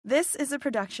This is a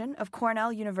production of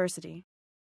Cornell University.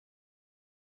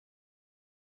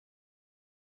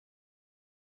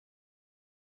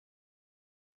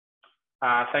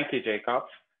 Thank you, Jacob.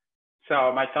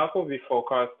 So my talk will be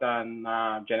focused on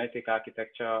genetic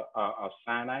architecture of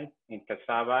cyanide in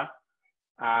cassava.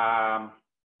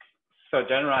 So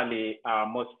generally,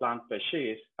 most plant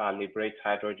species liberate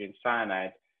hydrogen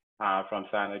cyanide from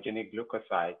cyanogenic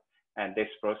glucoside, and this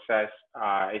process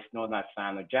is known as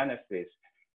cyanogenesis.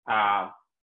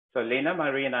 So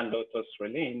linamarin and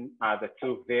lotosrelin are the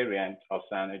two variants of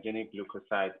cyanogenic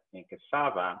glucoside in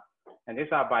cassava, and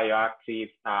these are bioactive,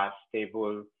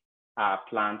 stable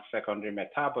plant secondary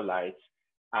metabolites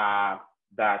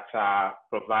that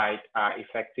provide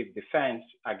effective defense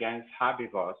against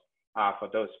herbivores for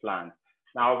those plants.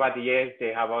 Now, over the years,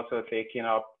 they have also taken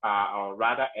up, or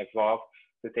rather evolved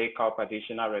to take up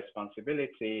additional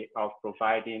responsibility of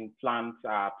providing plant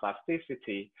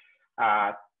plasticity.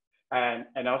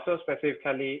 And also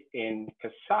specifically in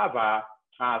cassava,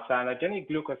 cyanogenic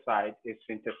glucoside is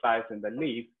synthesized in the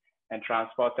leaf and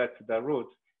transported to the root,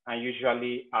 and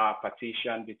usually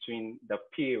partitioned between the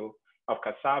peel of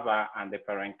cassava and the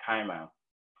parenchyma.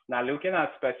 Now, looking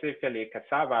at specifically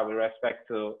cassava with respect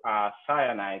to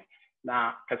cyanide,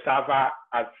 now cassava,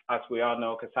 as we all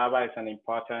know, cassava is an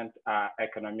important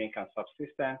economic and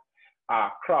subsistence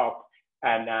crop,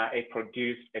 and it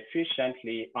produced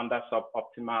efficiently under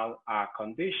suboptimal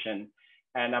conditions.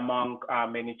 And among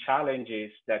many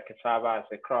challenges that cassava as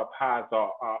a crop has,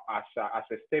 or as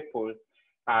a staple,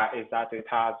 is that it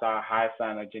has a high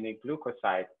cyanogenic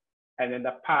glucoside. And in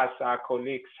the past, our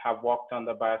colleagues have worked on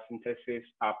the biosynthesis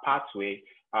pathway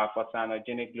for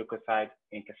cyanogenic glucoside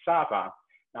in cassava.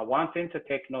 Now, one thing to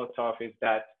take note of is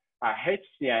that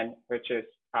HCN, which is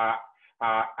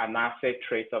an acid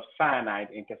trait of cyanide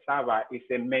in cassava, is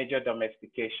a major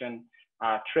domestication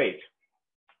trait.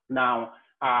 Now,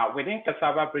 within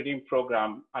cassava breeding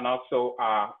program and also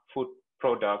food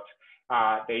products,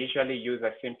 they usually use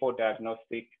a simple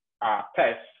diagnostic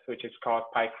test, which is called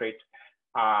picrate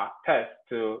test,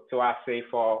 to assay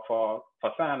for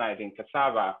cyanide in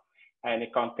cassava. And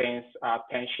it contains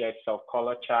 10 shades of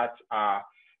color chart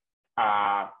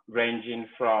ranging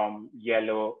from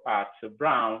yellow to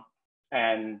brown.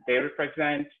 And they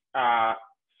represent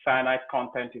cyanide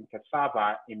content in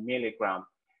cassava in milligrams.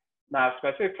 Now,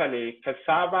 specifically,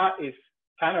 cassava is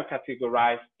kind of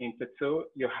categorized into two.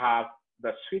 You have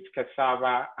the sweet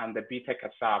cassava and the bitter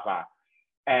cassava.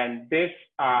 And this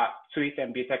sweet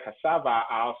and bitter cassava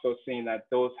are also seen as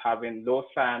those having low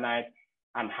cyanide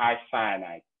and high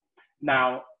cyanide.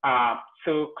 Now,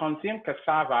 to consume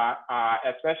cassava,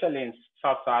 especially in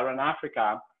sub-Saharan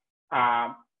Africa,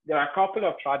 there are a couple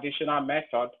of traditional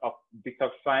methods of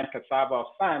detoxifying cassava of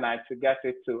cyanide to get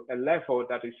it to a level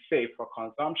that is safe for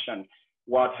consumption.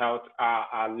 World Health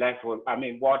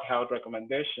World Health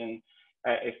recommendation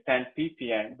is 10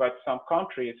 ppm, but some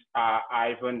countries are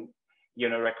even,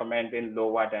 recommending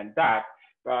lower than that.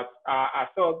 But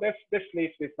so this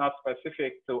list is not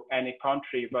specific to any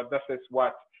country, but this is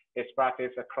what is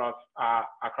practiced across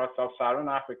sub-Saharan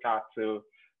Africa to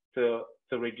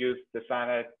reduce the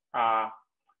cyanide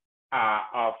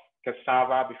of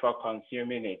cassava before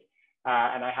consuming it.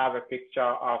 And I have a picture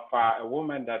of a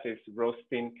woman that is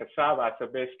roasting cassava. So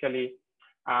basically,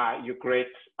 you grate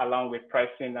along with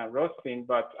pressing and roasting,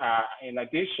 but in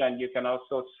addition, you can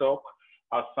also soak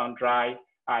or sun dry.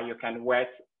 You can wet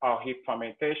or heat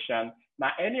fermentation.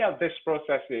 Now, any of these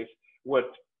processes would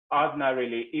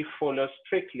ordinarily, if followed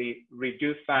strictly,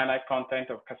 reduce cyanide content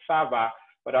of cassava,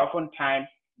 but oftentimes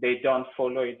they don't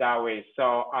follow it that way.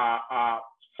 So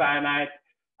cyanide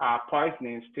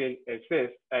poisoning still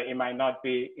exists. It might not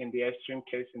be in the extreme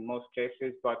case in most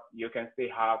cases, but you can still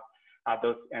have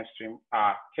those extreme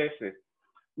cases.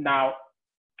 Now,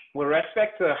 with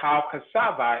respect to how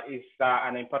cassava is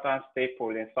an important staple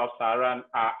in sub-Saharan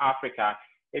Africa,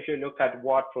 if you look at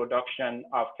world production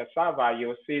of cassava,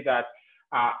 you'll see that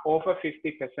over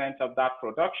 50% of that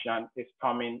production is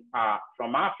coming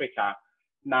from Africa.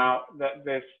 Now,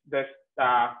 this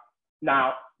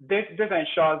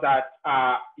ensures that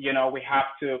we have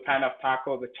to kind of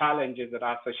tackle the challenges that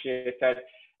are associated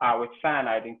with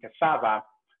cyanide in cassava.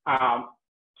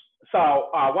 So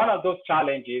one of those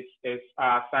challenges is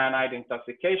cyanide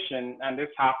intoxication, and this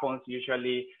happens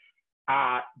usually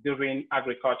during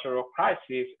agricultural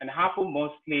crisis, and happen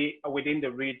mostly within the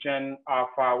region of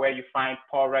where you find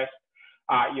poorest,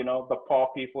 the poor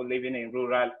people living in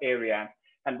rural area.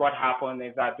 And what happens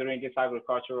is that during this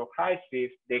agricultural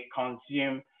crisis, they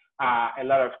consume a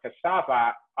lot of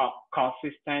cassava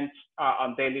consistent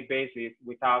on daily basis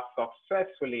without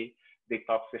successfully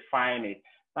detoxifying it.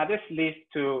 Now, this leads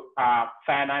to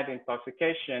cyanide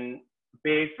intoxication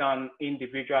based on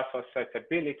individual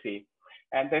susceptibility.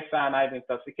 And this cyanide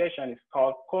intoxication is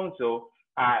called CONZO.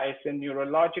 It's a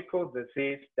neurological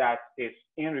disease that is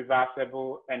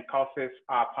irreversible and causes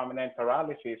permanent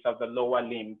paralysis of the lower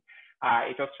limb.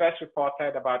 It was first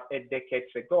reported about 8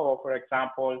 decades ago. For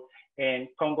example, in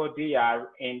Congo DR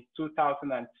in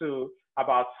 2002,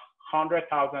 about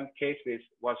 100,000 cases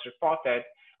was reported.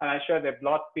 And I showed a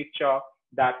blood picture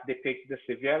that depicts the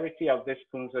severity of this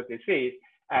CONZO disease.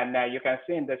 And you can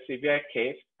see in the severe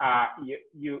case,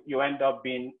 you end up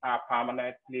being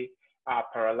permanently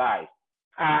paralyzed.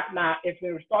 Now, it's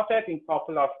been reported in a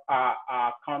couple of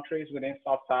countries within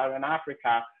sub-Saharan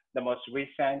Africa. The most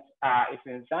recent is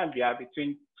in Zambia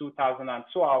between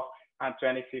 2012 and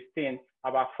 2015.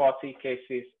 About 40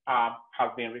 cases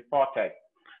have been reported.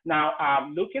 Now,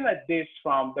 looking at this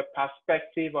from the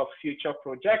perspective of future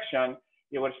projection,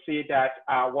 you will see that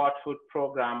World Food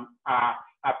Program,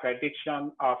 a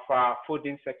prediction of food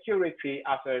insecurity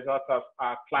as a result of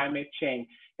climate change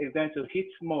is going to hit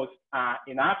most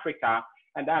in Africa.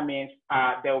 And that means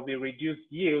there will be reduced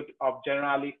yield of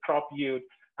generally crop yield.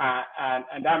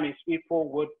 And that means people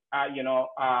would,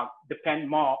 depend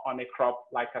more on a crop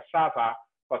like cassava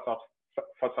for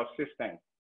subsistence.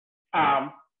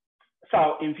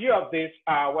 So in view of this,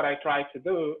 what I try to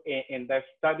do in the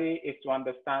study is to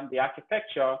understand the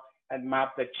architecture and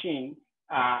map the gene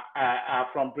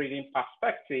from breeding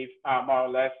perspective, more or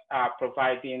less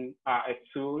providing a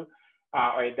tool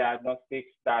or a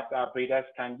diagnostics that breeders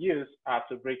can use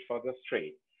to breed for the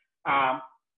trait.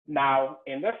 Now,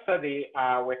 in this study,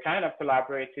 we're kind of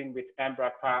collaborating with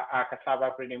Embrapa,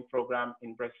 Cassava breeding program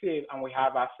in Brazil, and we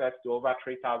have access to over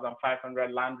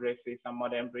 3,500 land races and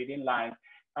modern breeding lines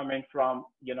coming from,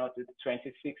 the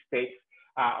 26 states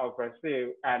of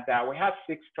Brazil. And we have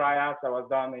 6 trials that were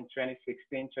done in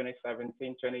 2016,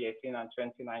 2017, 2018, and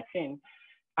 2019.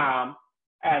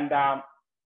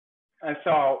 And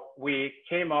so we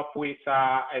came up with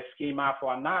a schema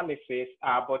for analysis,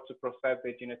 both to process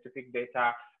the genotypic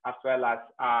data as well as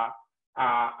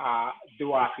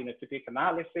do our phenotypic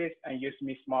analysis and use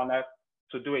mismonet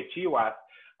to do a GWAS.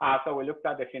 So we looked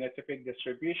at the phenotypic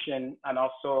distribution and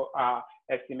also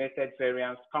estimated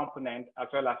variance component as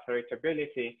well as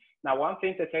heritability. Now, one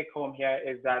thing to take home here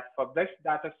is that for this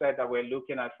data set that we're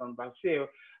looking at from Brazil,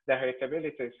 the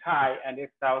heritability is high, and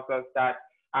it tells us that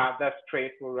that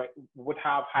trait would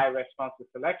have high response to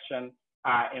selection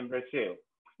in Brazil.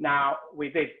 Now, we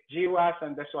did GWAS,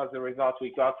 and this was the result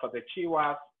we got for the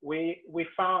GWAS. We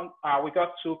found, we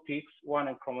got 2 peaks, one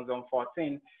in chromosome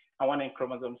 14 and one in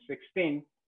chromosome 16.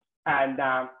 And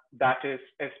that is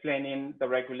explaining the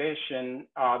regulation,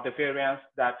 the variance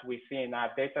that we see in our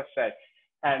data set.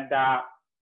 And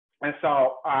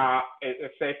so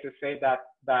it's safe to say that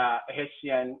the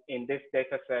HCN in this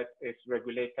data set is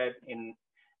regulated in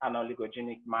an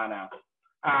oligogenic manner.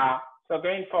 So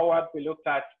going forward, we looked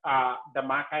at the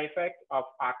marker effect of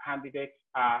our candidate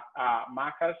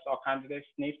markers or candidate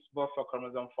SNPs, both for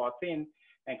chromosome 14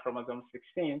 and chromosome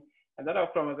 16. And that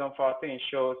of chromosome 14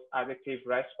 shows additive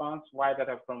response, while that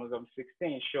of chromosome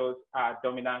 16 shows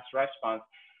dominance response.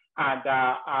 And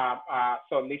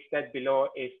so listed below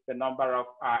is the number of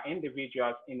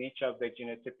individuals in each of the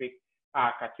genotypic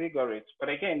categories. But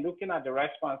again, looking at the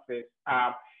responses,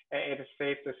 it is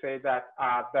safe to say that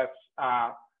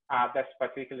this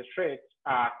particular trait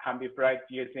can be bred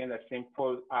using a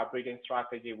simple breeding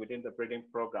strategy within the breeding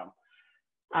program.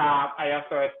 I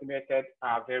also estimated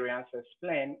variance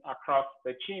explained across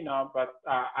the genome, but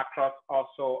across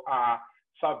also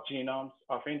subgenomes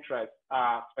of interest.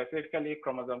 Specifically,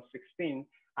 chromosome 16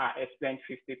 explained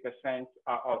 50%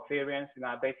 of variance in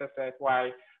our data set,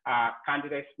 while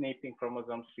candidate SNP in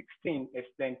chromosome 16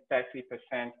 explained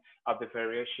 30% of the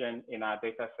variation in our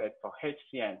data set for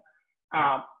HCN.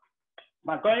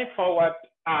 But going forward,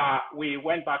 we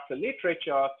went back to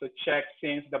literature to check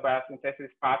since the biosynthesis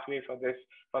pathway for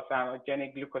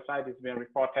cyanogenic glucoside has been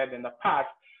reported in the past.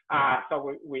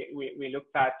 So we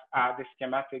looked at the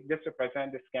schematic. This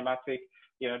represents the schematic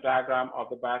diagram of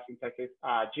the biosynthesis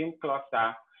gene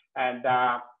cluster. And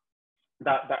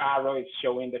the arrow is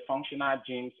showing the functional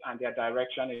genes, and their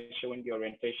direction is showing the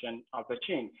orientation of the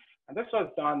gene. And this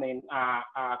was done in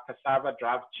Cassava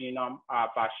draft genome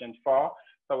version 4.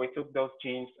 So we took those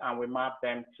genes and we mapped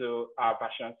them to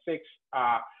version 6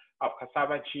 of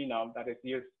Cassava genome that is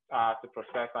used to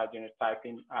process our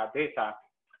genotyping data.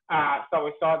 So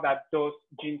we saw that those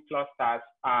gene clusters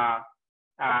are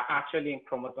actually in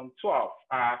chromosome 12.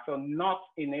 So not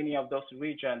in any of those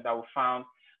regions that we found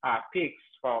peaks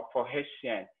for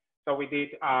HCN. So we did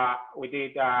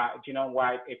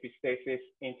genome-wide epistasis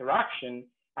interaction,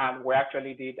 and we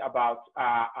actually did about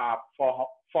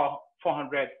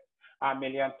 400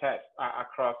 million tests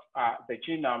across the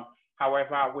genome.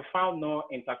 However, we found no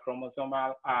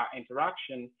interchromosomal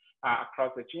interaction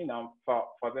across the genome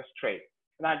for this trait.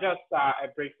 Now, just a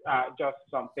brief, just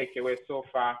some takeaways so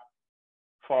far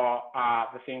for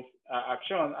the things I've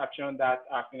shown. I've shown that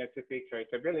phenotypic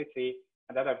heritability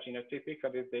and that of genotypic for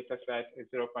this data set is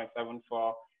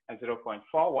 0.74 and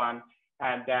 0.41.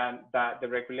 And then the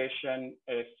regulation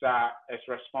is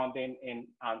responding in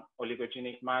an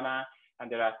oligogenic manner. And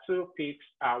there are two peaks,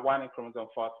 one in chromosome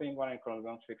 14, one in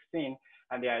chromosome 16,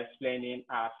 and they are explaining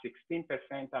 16%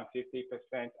 and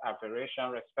 50% aberration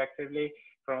respectively.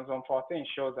 Chromosome 14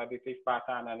 shows additive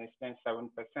pattern and explains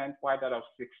 7%, while that of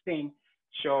 16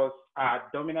 shows a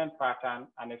dominant pattern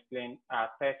and explains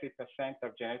 30%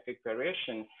 of genetic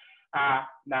variation.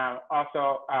 Now,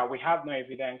 also, we have no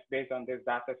evidence based on this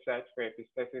data set for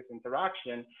epistasis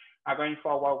interaction. Going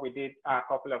forward, we did a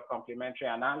couple of complementary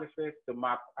analysis to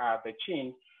map the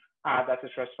gene that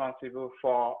is responsible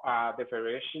for the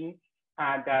variation.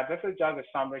 And this is just a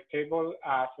summary table,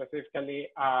 specifically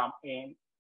in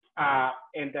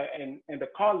the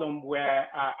column where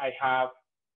I have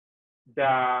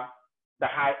the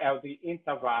high LD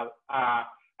interval.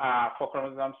 For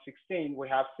chromosome 16, we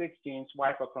have 6 genes,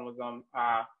 while for chromosome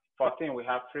 14, we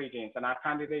have 3 genes. And our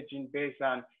candidate gene based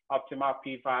on optimal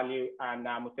p-value and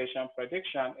mutation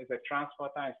prediction is a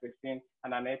transporter in 16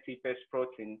 and an ATPase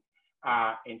protein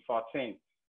in 14.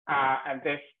 And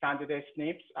these candidate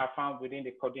SNPs are found within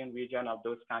the coding region of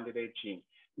those candidate genes.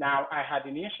 Now, I had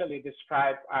initially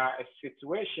described a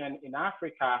situation in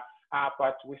Africa,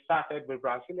 but we started with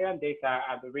Brazilian data,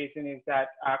 and the reason is that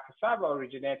cassava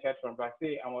originated from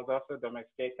Brazil and was also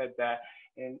domesticated there.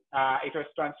 It was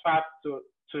transferred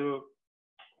to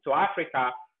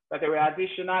Africa, but there were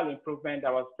additional improvements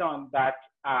that was done that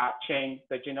changed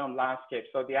the genome landscape.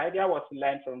 So the idea was to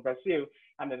learn from Brazil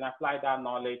and then apply that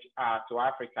knowledge to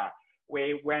Africa.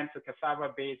 We went to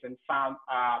cassava base and found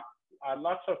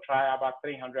lots of trials, about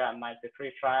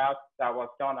 393 trials that was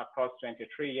done across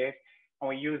 23 years. And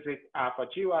we use it for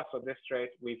GWAS for this trait.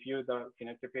 We viewed the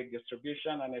phenotypic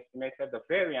distribution and estimated the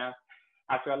variance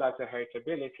as well as the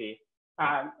heritability.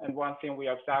 And one thing we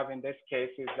observe in this case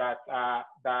is that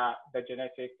the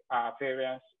genetic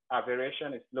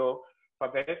variation is low.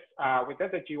 For this, we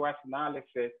did the GWAS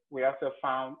analysis. We also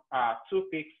found 2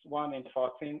 peaks, one in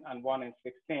 14 and one in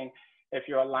 16. If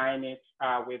you align it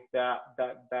with the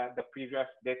previous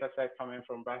data set coming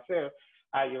from Brazil,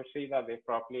 you'll see that they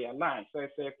properly align. So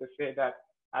it's safe to say that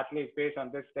at least based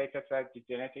on this data set, the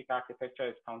genetic architecture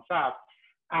is conserved.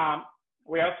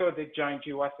 We also did joint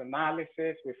GWAS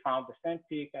analysis. We found the same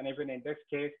peak, and even in this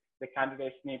case, the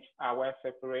candidate SNPs are well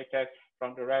separated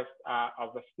from the rest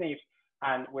of the SNPs.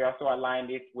 And we also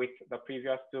aligned it with the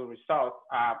previous 2 results.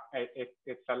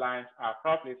 It aligns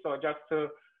properly. So just to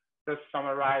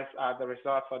summarize the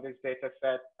results for this data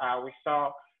set, we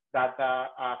saw that the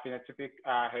phenotypic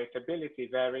heritability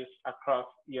varies across,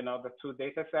 the 2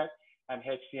 data sets, and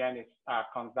HCN is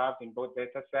conserved in both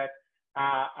data sets.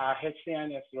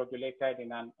 HCN is regulated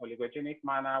in an oligogenic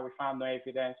manner. We found no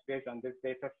evidence based on this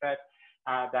data set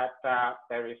that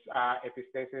there is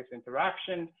epistasis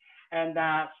interaction. And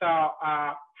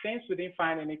since we didn't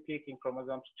find any peak in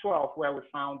chromosome 12, where we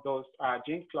found those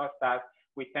gene clusters,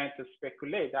 we tend to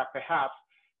speculate that perhaps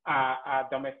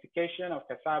domestication of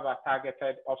cassava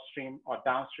targeted upstream or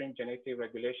downstream genetic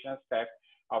regulation steps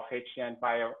of HCN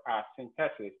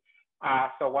biosynthesis.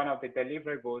 So one of the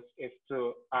deliverables is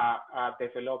to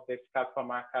develop this CRISPR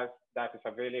markers that is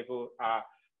available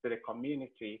to the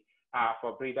community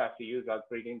for breeders to use as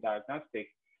breeding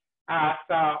diagnostics.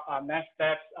 So next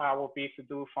steps will be to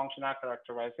do functional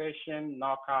characterization,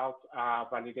 knockout,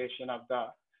 validation of the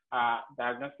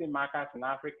diagnostic markers in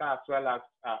Africa,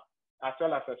 as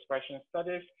well as expression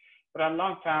studies. But on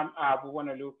long term, we want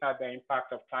to look at the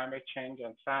impact of climate change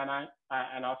on cyanide,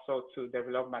 and also to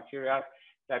develop materials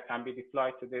that can be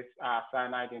deployed to this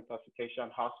cyanide intoxication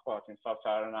hotspot in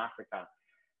sub-Saharan Africa.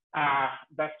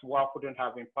 This work wouldn't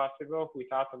have been possible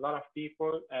without a lot of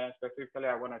people, and specifically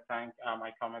I want to thank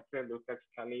my commentator, Lucas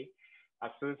Kelly,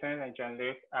 Susan and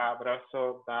John-Luc, but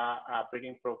also the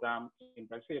breeding program in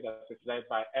Brazil that is led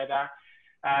by EDA.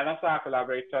 And also our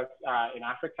collaborators in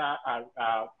Africa,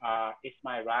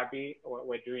 Ismail Rabi,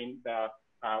 we're doing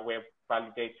we're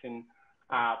validating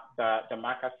the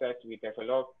marker set we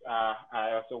developed.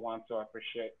 I also want to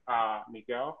appreciate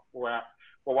Miguel. We're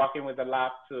working with the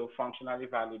lab to functionally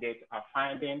validate our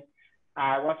findings.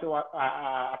 I want to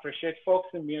appreciate folks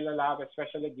in Mueller Lab,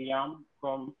 especially Guillaume,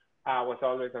 whom was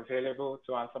always available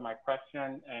to answer my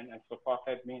question and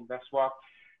supported me in this work.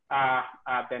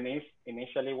 Denise,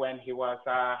 initially when he was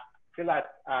still at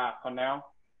Cornell,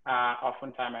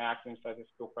 oftentimes I asked him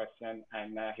statistical questions,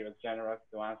 and he was generous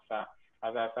to answer.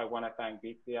 As I want to thank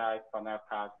BCI, Cornell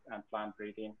Cas, and Plant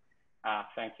Breeding.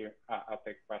 Thank you. I'll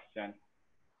take question.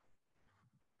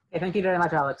 Okay, thank you very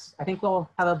much, Alex. I think we'll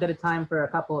have a bit of time for a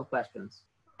couple of questions.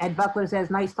 Ed Buckler says,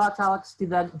 nice thoughts, Alex. Do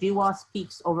the GWAS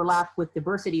peaks overlap with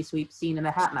diversity sweeps seen in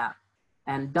the HapMap?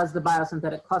 And does the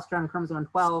biosynthetic cluster on chromosome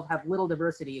 12 have little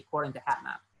diversity according to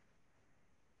HapMap?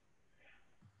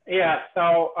 Yeah,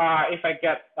 so if I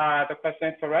get the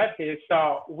question correctly,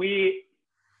 so we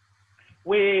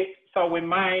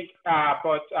mined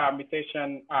both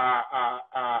mutation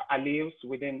alleles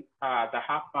within the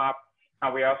HapMap,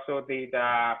 and we also did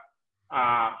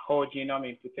whole genome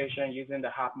imputation using the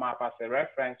HapMap as a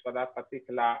reference for that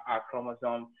particular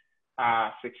chromosome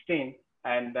 16,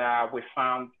 and we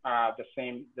found the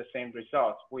same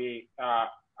results. We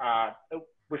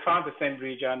found the same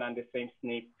region and the same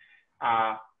SNP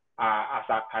as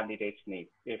our candidate SNP.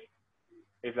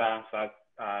 If that answers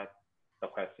the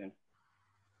question.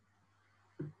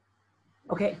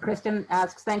 Okay, Kristen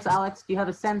asks, thanks, Alex. Do you have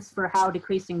a sense for how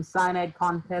decreasing cyanide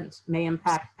content may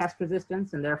impact pest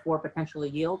resistance and therefore potentially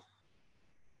yield?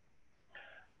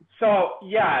 So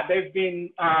yeah, they've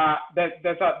been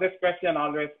this question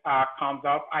always comes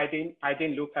up. I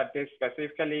didn't look at this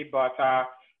specifically, but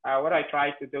what I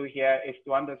try to do here is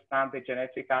to understand the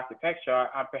genetic architecture,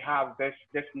 and perhaps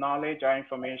this knowledge or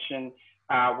information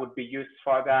would be used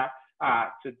further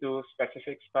to do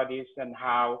specific studies and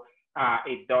how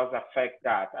it does affect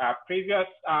that.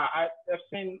 I've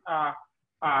seen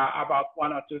about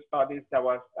 1 or 2 studies that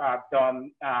was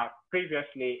done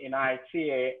previously in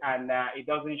ITA, and it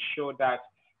doesn't show that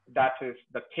that is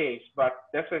the case. But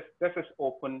this is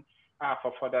open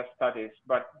for further studies.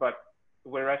 But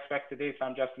with respect to this,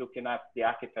 I'm just looking at the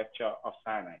architecture of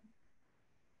cyanide.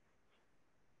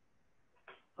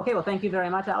 Okay, well, thank you very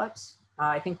much, Alex.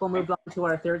 I think we'll move on to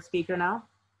our third speaker now.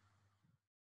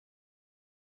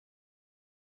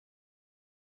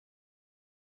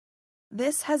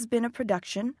 This has been a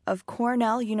production of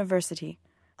Cornell University,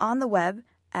 on the web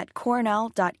at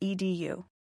cornell.edu.